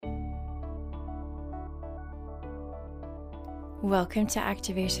Welcome to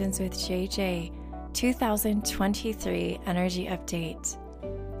Activations with JJ 2023 Energy Update.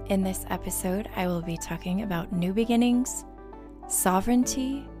 In this episode, I will be talking about new beginnings,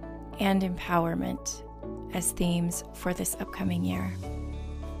 sovereignty, and empowerment as themes for this upcoming year.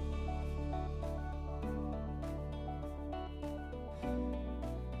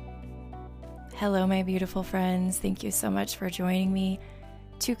 Hello, my beautiful friends. Thank you so much for joining me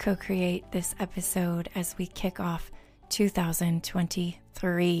to co-create this episode as we kick off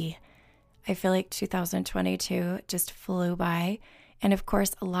 2023. I feel like 2022 just flew by. And of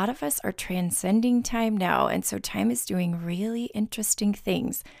course, a lot of us are transcending time now. And so time is doing really interesting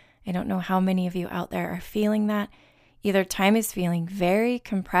things. I don't know how many of you out there are feeling that. Either time is feeling very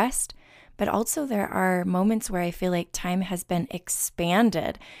compressed, but also there are moments where I feel like time has been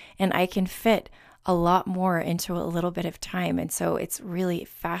expanded and I can fit a lot more into a little bit of time. And so it's really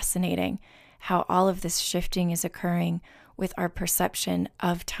fascinating how all of this shifting is occurring with our perception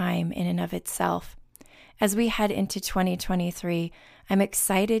of time in and of itself. As we head into 2023, I'm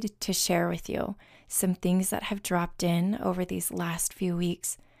excited to share with you some things that have dropped in over these last few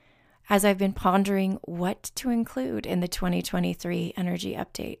weeks as I've been pondering what to include in the 2023 energy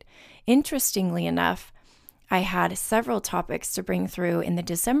update. Interestingly enough, I had several topics to bring through in the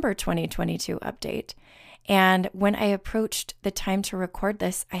December 2022 update. And when I approached the time to record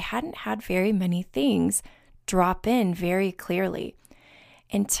this, I hadn't had very many things drop in very clearly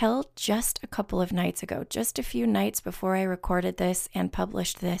until just a couple of nights ago, just a few nights before I recorded this and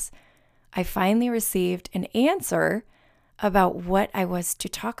published this. I finally received an answer about what I was to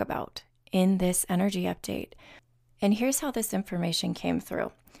talk about in this energy update. And here's how this information came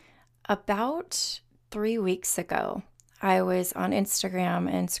through. About 3 weeks ago, I was on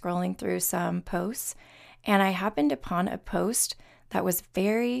Instagram and scrolling through some posts, and I happened upon a post that was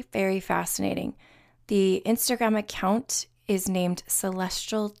very, very fascinating. The Instagram account is named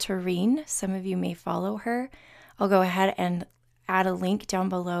Celestial Terrene. Some of you may follow her. I'll go ahead and add a link down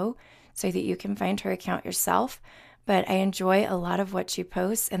below so that you can find her account yourself. But I enjoy a lot of what she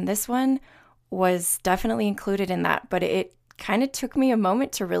posts, and this one was definitely included in that, but it kind of took me a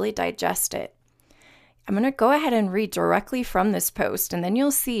moment to really digest it. I'm going to go ahead and read directly from this post, and then you'll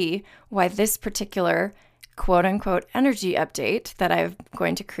see why this particular quote-unquote energy update that I'm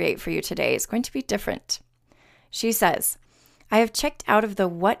going to create for you today is going to be different. She says, I have checked out of the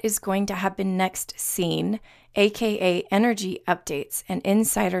what is going to happen next scene, aka energy updates and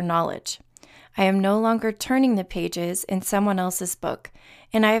insider knowledge. I am no longer turning the pages in someone else's book,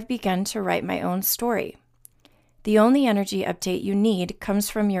 and I have begun to write my own story. The only energy update you need comes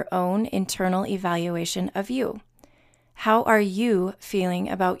from your own internal evaluation of you. How are you feeling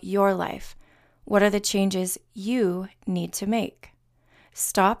about your life? What are the changes you need to make?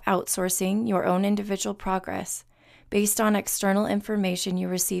 Stop outsourcing your own individual progress based on external information you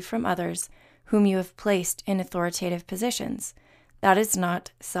receive from others whom you have placed in authoritative positions. That is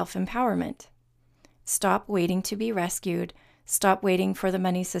not self-empowerment. Stop waiting to be rescued. Stop waiting for the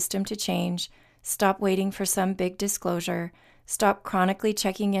money system to change. Stop waiting for some big disclosure. Stop chronically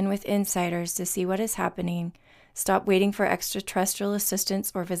checking in with insiders to see what is happening. Stop waiting for extraterrestrial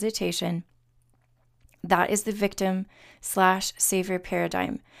assistance or visitation. That is the victim/savior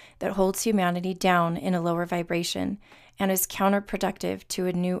paradigm that holds humanity down in a lower vibration and is counterproductive to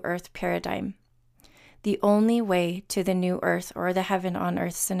a new earth paradigm. The only way to the new earth or the heaven on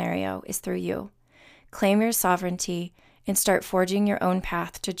earth scenario is through you. Claim your sovereignty and start forging your own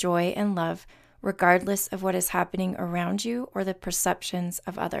path to joy and love, regardless of what is happening around you or the perceptions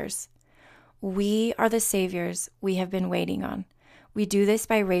of others. We are the saviors we have been waiting on. We do this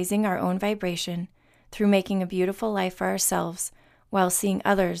by raising our own vibration through making a beautiful life for ourselves while seeing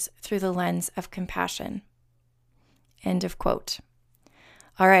others through the lens of compassion. End of quote.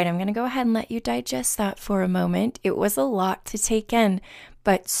 All right, I'm going to go ahead and let you digest that for a moment. It was a lot to take in,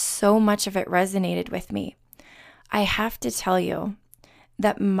 but so much of it resonated with me. I have to tell you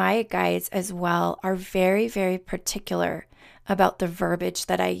that my guides as well are very, very particular about the verbiage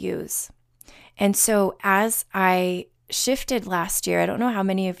that I use. And so as I shifted last year, I don't know how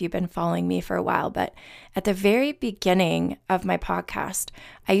many of you have been following me for a while, but at the very beginning of my podcast,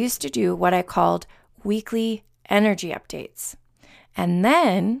 I used to do what I called weekly energy updates. And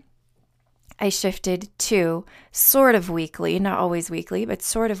then I shifted to sort of weekly, not always weekly, but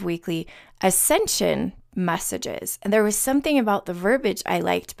sort of weekly ascension messages. And there was something about the verbiage I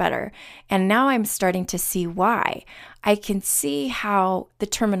liked better. And now I'm starting to see why. I can see how the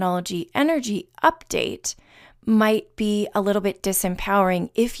terminology energy update might be a little bit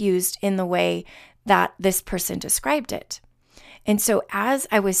disempowering if used in the way that this person described it. And so as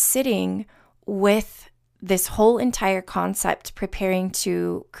I was sitting with this whole entire concept preparing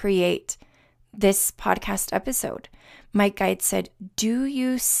to create this podcast episode, my guide said, do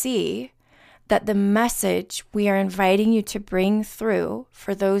you see that the message we are inviting you to bring through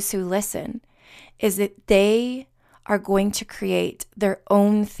for those who listen is that they are going to create their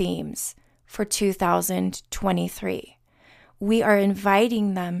own themes for 2023. We are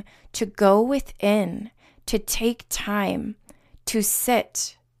inviting them to go within, to take time to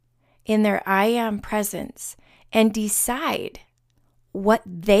sit in their I am presence and decide what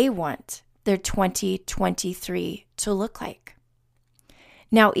they want their 2023 to look like.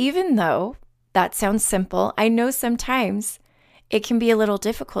 Now, even though that sounds simple, I know sometimes it can be a little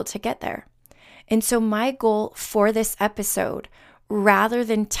difficult to get there. And so my goal for this episode, rather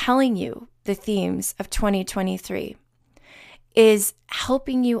than telling you the themes of 2023, is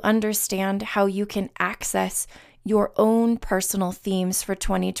helping you understand how you can access your own personal themes for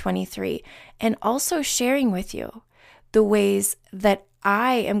 2023, and also sharing with you the ways that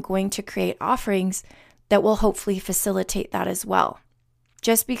I am going to create offerings that will hopefully facilitate that as well.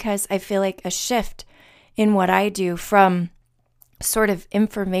 Just because I feel like a shift in what I do from sort of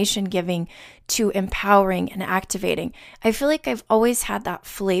information giving to empowering and activating, I feel like I've always had that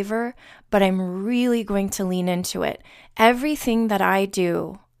flavor, but I'm really going to lean into it. Everything that I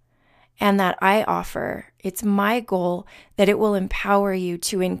do and that I offer, it's my goal that it will empower you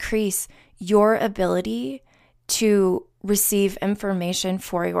to increase your ability to receive information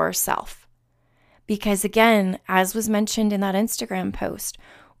for yourself. Because again, as was mentioned in that Instagram post,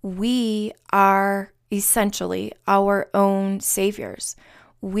 we are essentially our own saviors.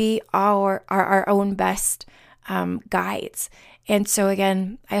 We are our own best guides. And so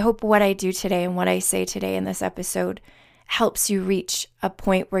again, I hope what I do today and what I say today in this episode helps you reach a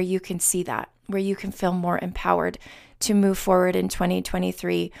point where you can see that, where you can feel more empowered to move forward in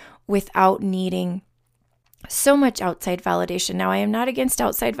 2023 without needing so much outside validation. Now, I am not against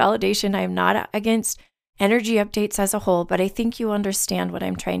outside validation. I am not against energy updates as a whole, but I think you understand what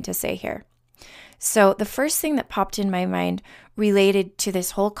I'm trying to say here. So the first thing that popped in my mind related to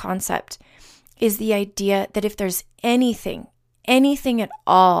this whole concept is the idea that if there's anything at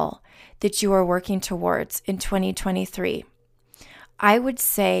all that you are working towards in 2023, I would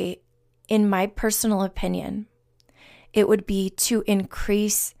say, in my personal opinion, it would be to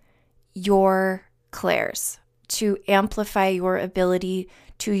increase your clairs, to amplify your ability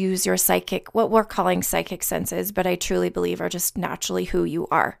to use your psychic, what we're calling psychic senses, but I truly believe are just naturally who you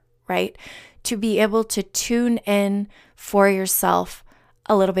are, right? To be able to tune in for yourself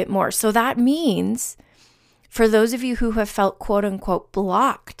a little bit more. So that means for those of you who have felt quote unquote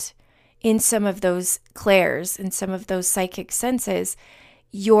blocked in some of those clairs and some of those psychic senses,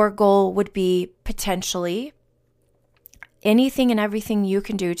 your goal would be potentially anything and everything you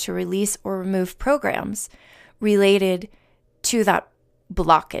can do to release or remove programs related to that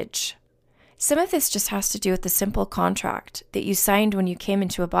blockage. Some of this just has to do with the simple contract that you signed when you came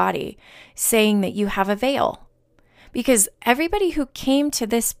into a body saying that you have a veil. Because everybody who came to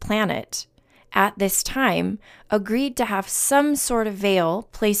this planet at this time agreed to have some sort of veil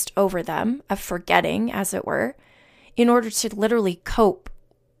placed over them, of forgetting, as it were, in order to literally cope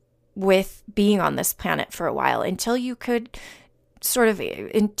with being on this planet for a while until you could sort of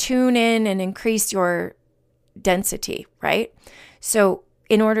tune in and increase your density, right? So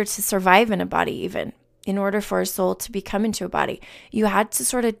in order to survive in a body, even in order for a soul to become into a body, you had to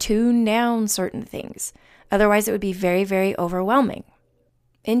sort of tune down certain things. Otherwise, it would be very, very overwhelming.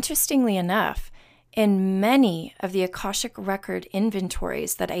 Interestingly enough, in many of the Akashic record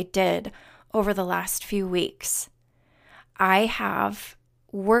inventories that I did over the last few weeks, I have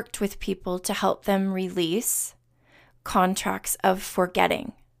worked with people to help them release contracts of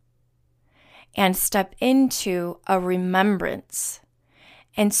forgetting and step into a remembrance.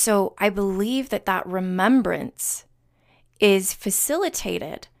 And so I believe that that remembrance is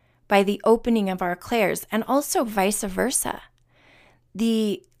facilitated by the opening of our clairs, and also vice versa.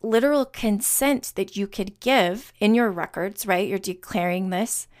 The literal consent that you could give in your records, right? You're declaring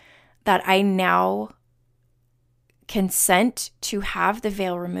this, that I now consent to have the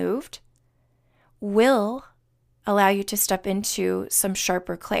veil removed, will allow you to step into some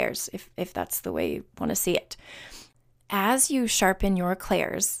sharper clairs, if that's the way you want to see it. As you sharpen your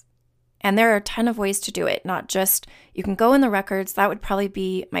clairs, and there are a ton of ways to do it, not just, you can go in the records, that would probably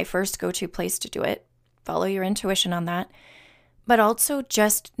be my first go-to place to do it. Follow your intuition on that. But also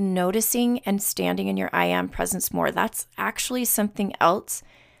just noticing and standing in your I am presence more. That's actually something else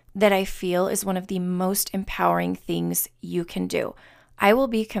that I feel is one of the most empowering things you can do. I will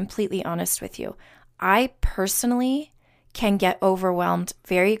be completely honest with you. I personally can get overwhelmed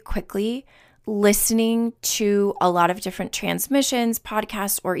very quickly listening to a lot of different transmissions,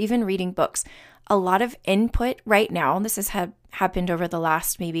 podcasts, or even reading books. A lot of input right now, and this has happened over the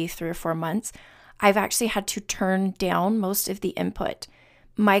last maybe 3 or 4 months, I've actually had to turn down most of the input.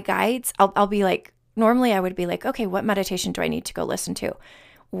 My guides, I'll be like, normally I would be like, okay, what meditation do I need to go listen to?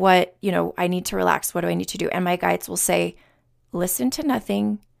 What, I need to relax. What do I need to do? And my guides will say, listen to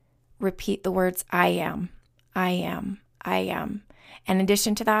nothing, repeat the words, I am, I am, I am. And in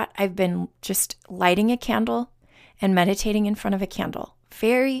addition to that, I've been just lighting a candle and meditating in front of a candle.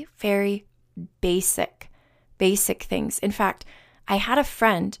 Very, very basic things. In fact, I had a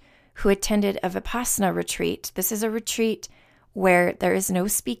friend who attended a Vipassana retreat. This is a retreat where there is no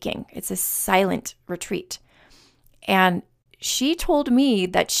speaking. It's a silent retreat. And she told me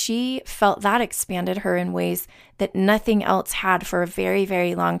that she felt that expanded her in ways that nothing else had for a very,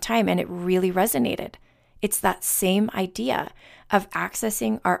 very long time. And it really resonated. It's that same idea of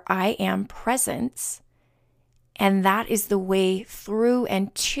accessing our I am presence. And that is the way through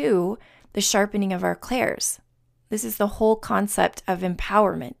and to the sharpening of our clairs. This is the whole concept of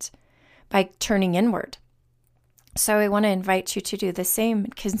empowerment by turning inward. So I want to invite you to do the same.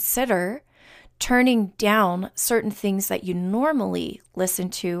 Consider turning down certain things that you normally listen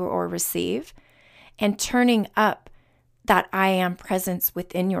to or receive and turning up that I am presence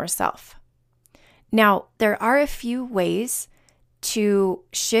within yourself. Now, there are a few ways to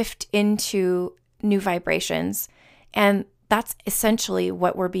shift into new vibrations, and that's essentially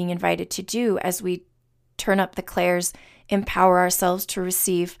what we're being invited to do as we turn up the clairs, empower ourselves to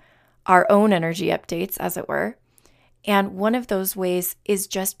receive our own energy updates, as it were. And one of those ways is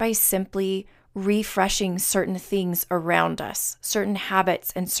just by simply refreshing certain things around us, certain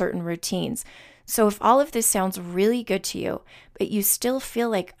habits and certain routines. So if all of this sounds really good to you, but you still feel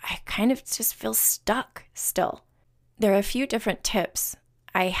like I kind of just feel stuck still, there are a few different tips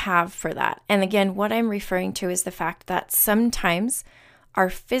I have for that. And again, what I'm referring to is the fact that sometimes our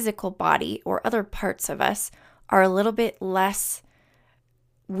physical body or other parts of us are a little bit less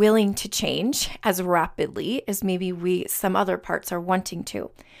willing to change as rapidly as maybe some other parts are wanting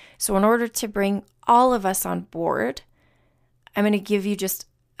to. So in order to bring all of us on board, I'm going to give you just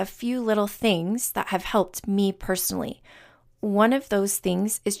a few little things that have helped me personally. One of those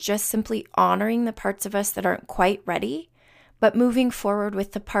things is just simply honoring the parts of us that aren't quite ready, but moving forward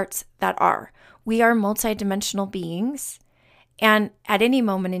with the parts that are. We are multidimensional beings, and at any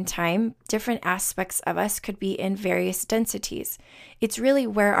moment in time, different aspects of us could be in various densities. It's really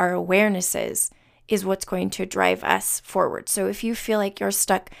where our awareness is what's going to drive us forward. So if you feel like you're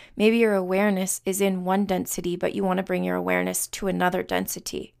stuck, maybe your awareness is in one density, but you want to bring your awareness to another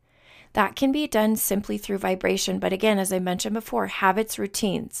density. That can be done simply through vibration. But again, as I mentioned before, habits,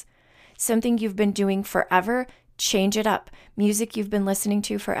 routines, something you've been doing forever, change it up. Music you've been listening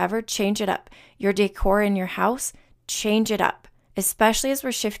to forever, change it up. Your decor in your house, change it up. Especially as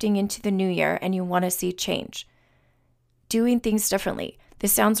we're shifting into the new year and you want to see change. Doing things differently.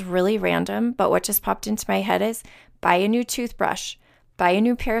 This sounds really random, but what just popped into my head is buy a new toothbrush, buy a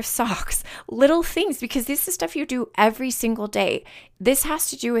new pair of socks, little things, because this is stuff you do every single day. This has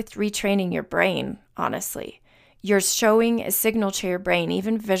to do with retraining your brain, honestly. You're showing a signal to your brain,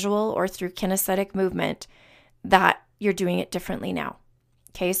 even visual or through kinesthetic movement, that you're doing it differently now.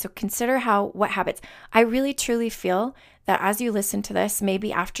 Okay, so consider what habits. I really truly feel that as you listen to this,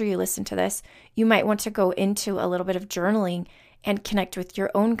 maybe after you listen to this, you might want to go into a little bit of journaling and connect with your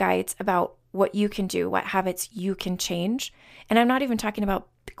own guides about what you can do, what habits you can change. And I'm not even talking about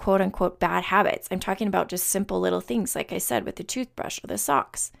quote unquote bad habits. I'm talking about just simple little things, like I said, with the toothbrush or the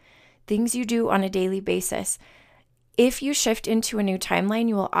socks, things you do on a daily basis. If you shift into a new timeline,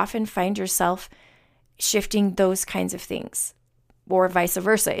 you will often find yourself shifting those kinds of things. Or vice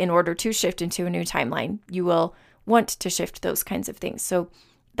versa. In order to shift into a new timeline, you will want to shift those kinds of things. So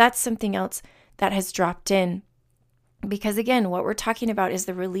that's something else that has dropped in. Because again, what we're talking about is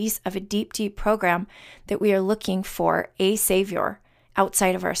the release of a deep, deep program that we are looking for a savior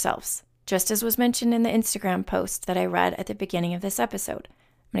outside of ourselves. Just as was mentioned in the Instagram post that I read at the beginning of this episode.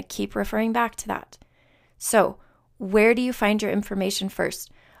 I'm going to keep referring back to that. So where do you find your information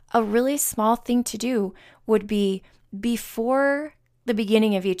first? A really small thing to do would be before the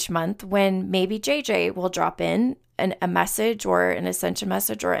beginning of each month, when maybe JJ will drop in a message or an ascension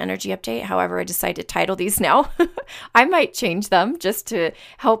message or energy update, however I decide to title these now. I might change them just to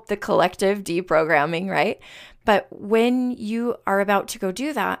help the collective deprogramming, right? But when you are about to go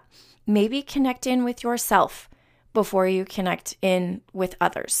do that, maybe connect in with yourself before you connect in with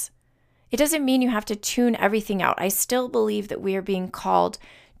others. It doesn't mean you have to tune everything out. I still believe that we are being called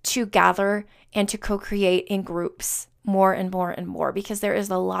to gather and to co-create in groups. more and more and more because there is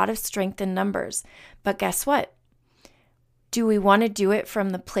a lot of strength in numbers. But guess what? Do we want to do it from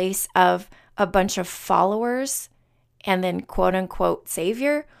the place of a bunch of followers and then quote unquote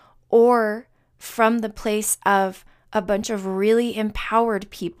savior, or from the place of a bunch of really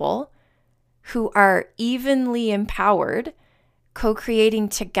empowered people who are evenly empowered, co-creating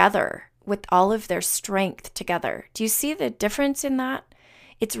together with all of their strength together? Do you see the difference in that?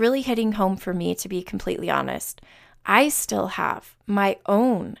 It's really hitting home for me, to be completely honest. I still have my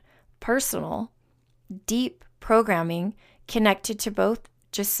own personal, deep programming connected to both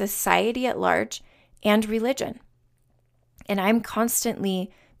just society at large and religion. And I'm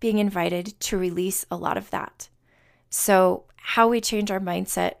constantly being invited to release a lot of that. So how we change our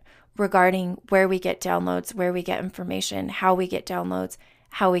mindset regarding where we get downloads, where we get information, how we get downloads,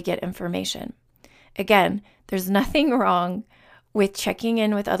 how we get information. Again, there's nothing wrong with checking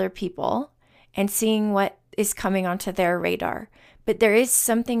in with other people and seeing what is coming onto their radar. But there is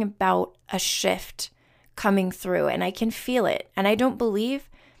something about a shift coming through, and I can feel it. And I don't believe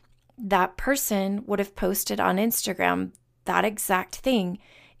that person would have posted on Instagram that exact thing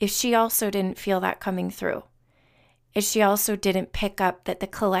if she also didn't feel that coming through. If she also didn't pick up that the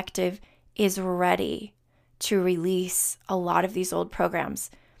collective is ready to release a lot of these old programs.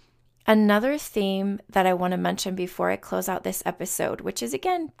 Another theme that I want to mention before I close out this episode, which is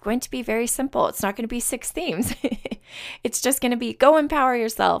again going to be very simple. It's not going to be 6 themes. It's just going to be go empower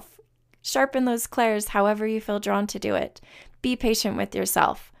yourself, sharpen those clairs however you feel drawn to do it. Be patient with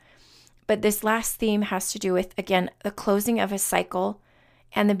yourself. But this last theme has to do with, again, the closing of a cycle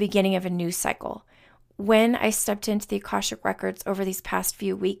and the beginning of a new cycle. When I stepped into the Akashic Records over these past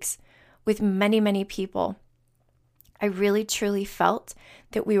few weeks with many, many people, I really truly felt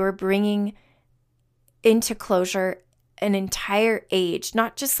that we were bringing into closure an entire age,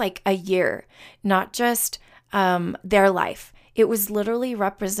 not just like a year, not just their life. It was literally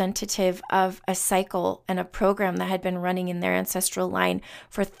representative of a cycle and a program that had been running in their ancestral line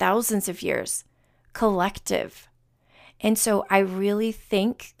for thousands of years, collective. And so I really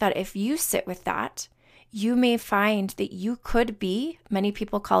think that if you sit with that, you may find that you could be, many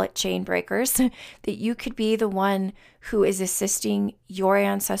people call it chain breakers, that you could be the one who is assisting your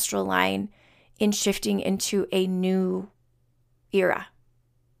ancestral line in shifting into a new era,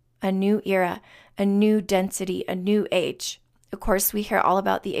 a new density, a new age. Of course, we hear all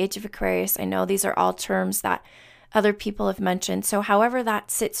about the age of Aquarius. I know these are all terms that other people have mentioned. So however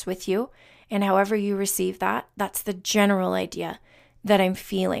that sits with you and however you receive that, that's the general idea that I'm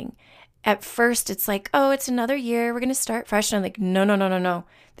feeling. At first, it's like, oh, it's another year. We're going to start fresh. And I'm like, no.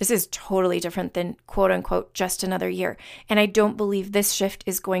 This is totally different than quote unquote just another year. And I don't believe this shift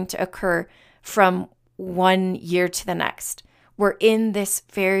is going to occur from one year to the next. We're in this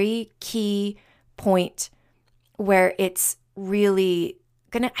very key point where it's really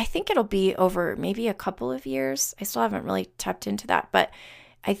I think it'll be over maybe a couple of years. I still haven't really tapped into that, but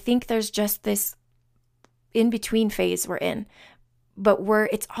I think there's just this in-between phase we're in. But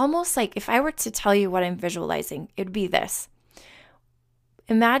it's almost like if I were to tell you what I'm visualizing, it'd be this.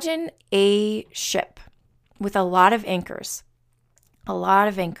 Imagine a ship with a lot of anchors,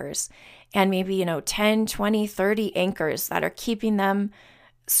 and maybe, 10, 20, 30 anchors that are keeping them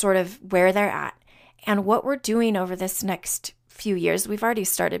sort of where they're at. And what we're doing over this next few years, we've already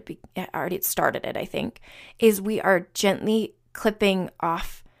started it, I think, is we are gently clipping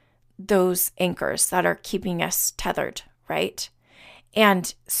off those anchors that are keeping us tethered, right?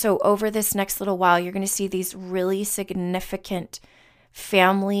 And so over this next little while, you're going to see these really significant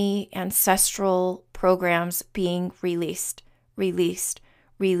family ancestral programs being released.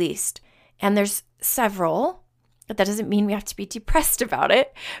 And there's several, but that doesn't mean we have to be depressed about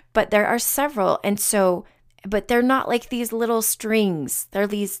it, but there are several. And so, but they're not like these little strings. They're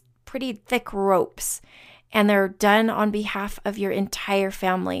these pretty thick ropes, and they're done on behalf of your entire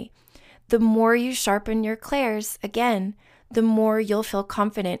family. The more you sharpen your clairs, again, the more you'll feel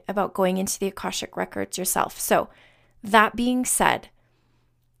confident about going into the Akashic Records yourself. So that being said,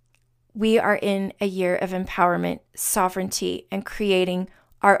 we are in a year of empowerment, sovereignty, and creating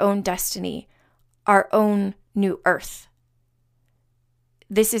our own destiny, our own new earth.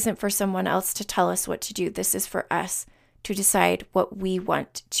 This isn't for someone else to tell us what to do. This is for us to decide what we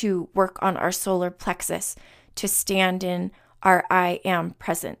want, to work on our solar plexus, to stand in our I am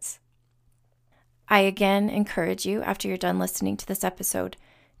presence. I again encourage you, after you're done listening to this episode,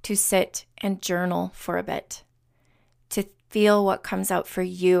 to sit and journal for a bit, to feel what comes out for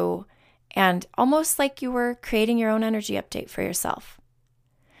you, and almost like you were creating your own energy update for yourself.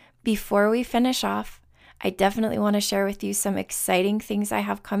 Before we finish off, I definitely want to share with you some exciting things I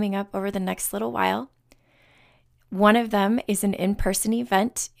have coming up over the next little while. One of them is an in-person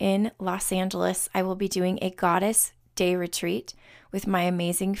event in Los Angeles. I will be doing a Goddess Day retreat with my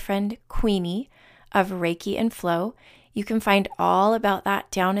amazing friend Queenie of Reiki and Flow. You can find all about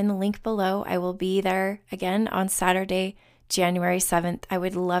that down in the link below. I will be there again on Saturday, January 7th. I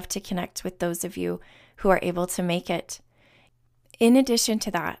would love to connect with those of you who are able to make it. In addition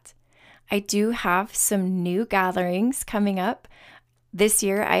to that, I do have some new gatherings coming up. This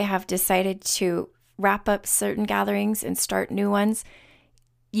year, I have decided to wrap up certain gatherings and start new ones.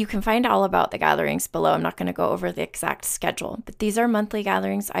 You can find all about the gatherings below. I'm not going to go over the exact schedule, but these are monthly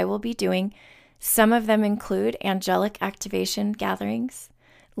gatherings I will be doing. Some of them include angelic activation gatherings,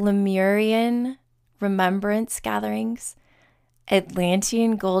 Lemurian remembrance gatherings,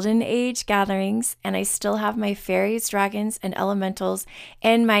 Atlantean Golden Age gatherings, and I still have my fairies, dragons, and elementals,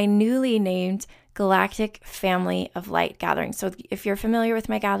 and my newly named Galactic Family of Light gathering. So if you're familiar with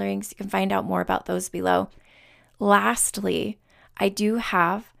my gatherings, you can find out more about those below. Lastly, I do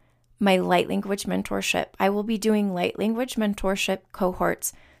have my light language mentorship. I will be doing light language mentorship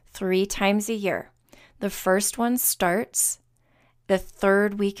cohorts 3 times a year. The first one starts the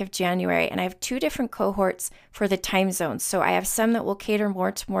 3rd week of January, and I have 2 different cohorts for the time zones. So I have some that will cater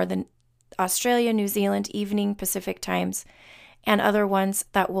more than Australia, New Zealand, evening Pacific times, and other ones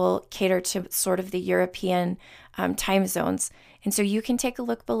that will cater to sort of the European time zones. And so you can take a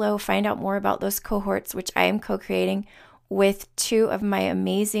look below, find out more about those cohorts, which I am co-creating with 2 of my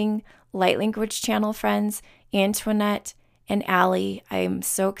amazing light language channel friends, Antoinette and Allie. I'm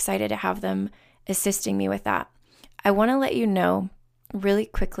so excited to have them assisting me with that. I want to let you know really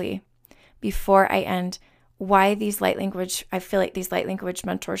quickly before I end why I feel like these light language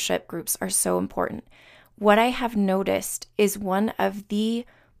mentorship groups are so important. What I have noticed is one of the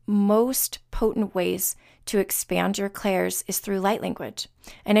most potent ways to expand your clairs is through light language.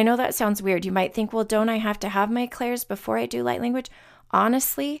 And I know that sounds weird. You might think, well, don't I have to have my clairs before I do light language?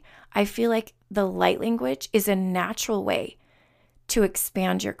 Honestly, I feel like the light language is a natural way to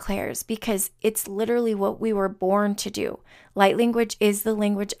expand your clairs because it's literally what we were born to do. Light language is the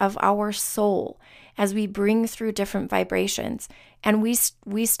language of our soul as we bring through different vibrations. And we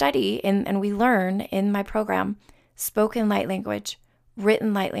study and we learn in my program spoken light language,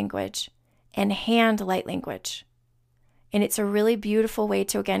 written light language, and hand light language. And it's a really beautiful way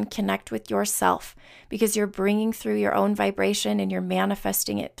to, again, connect with yourself because you're bringing through your own vibration and you're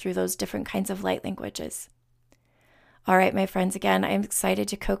manifesting it through those different kinds of light languages. All right, my friends, again, I'm excited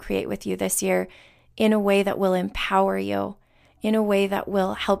to co-create with you this year in a way that will empower you, in a way that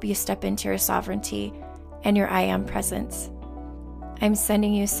will help you step into your sovereignty and your I am presence. I'm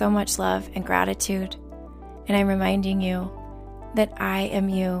sending you so much love and gratitude, and I'm reminding you that I am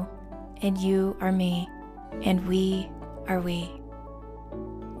you, and you are me, and we are we.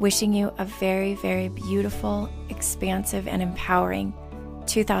 Wishing you a very, very beautiful, expansive, and empowering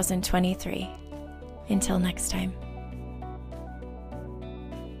 2023. Until next time.